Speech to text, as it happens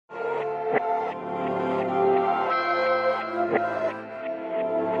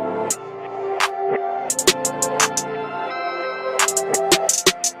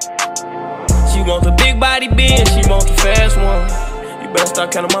want the big body Benz, she want the fast one. You better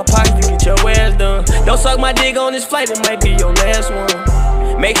start counting my pockets to get your ass done. Don't suck my dick on this flight, it might be your last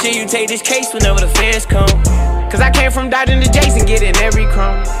one. Make sure you take this case whenever the feds come. Cause I came from dodging the Jason, getting every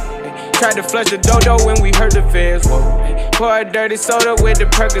crumb. Tried to flush the dodo when we heard the feds. Pour a dirty soda with the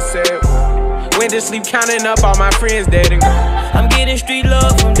Percocet. Went to sleep counting up all my friends dead and gone. I'm getting street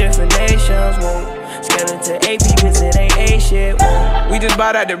love from different nations. Skeleton AP cause it ain't A shit. We just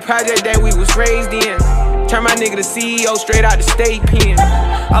bought out the project that we was raised in. Turn my nigga to CEO straight out the state pen.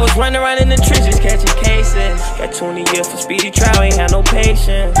 I was running around in the trenches catching cases. Got 20 years for speedy trial, ain't had no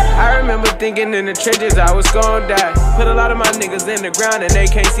patience. I remember thinking in the trenches I was gon' die. Put a lot of my niggas in the ground and they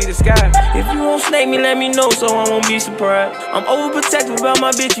can't see the sky. If you won't snake me, let me know so I won't be surprised. I'm overprotective about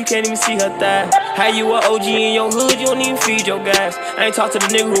my bitch, you can't even see her thigh. How you a OG in your hood, you don't even feed your guys. I ain't talked to the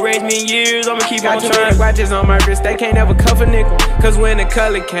nigga who raised me in years, I'ma keep on trying. Watches on my wrist, they can't ever cuff a nigga. Cause when the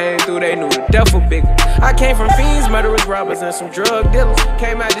color came through, they knew the duffel bigger. I came from fiends, murderers, robbers, and some drug dealers.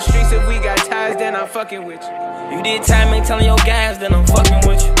 Came out the streets, if we got ties, then I'm fucking with you. You did time, ain't telling your guys, then I'm fucking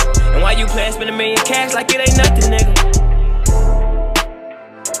with you. And why you playing, spend $1 million cash like it ain't nothing, nigga?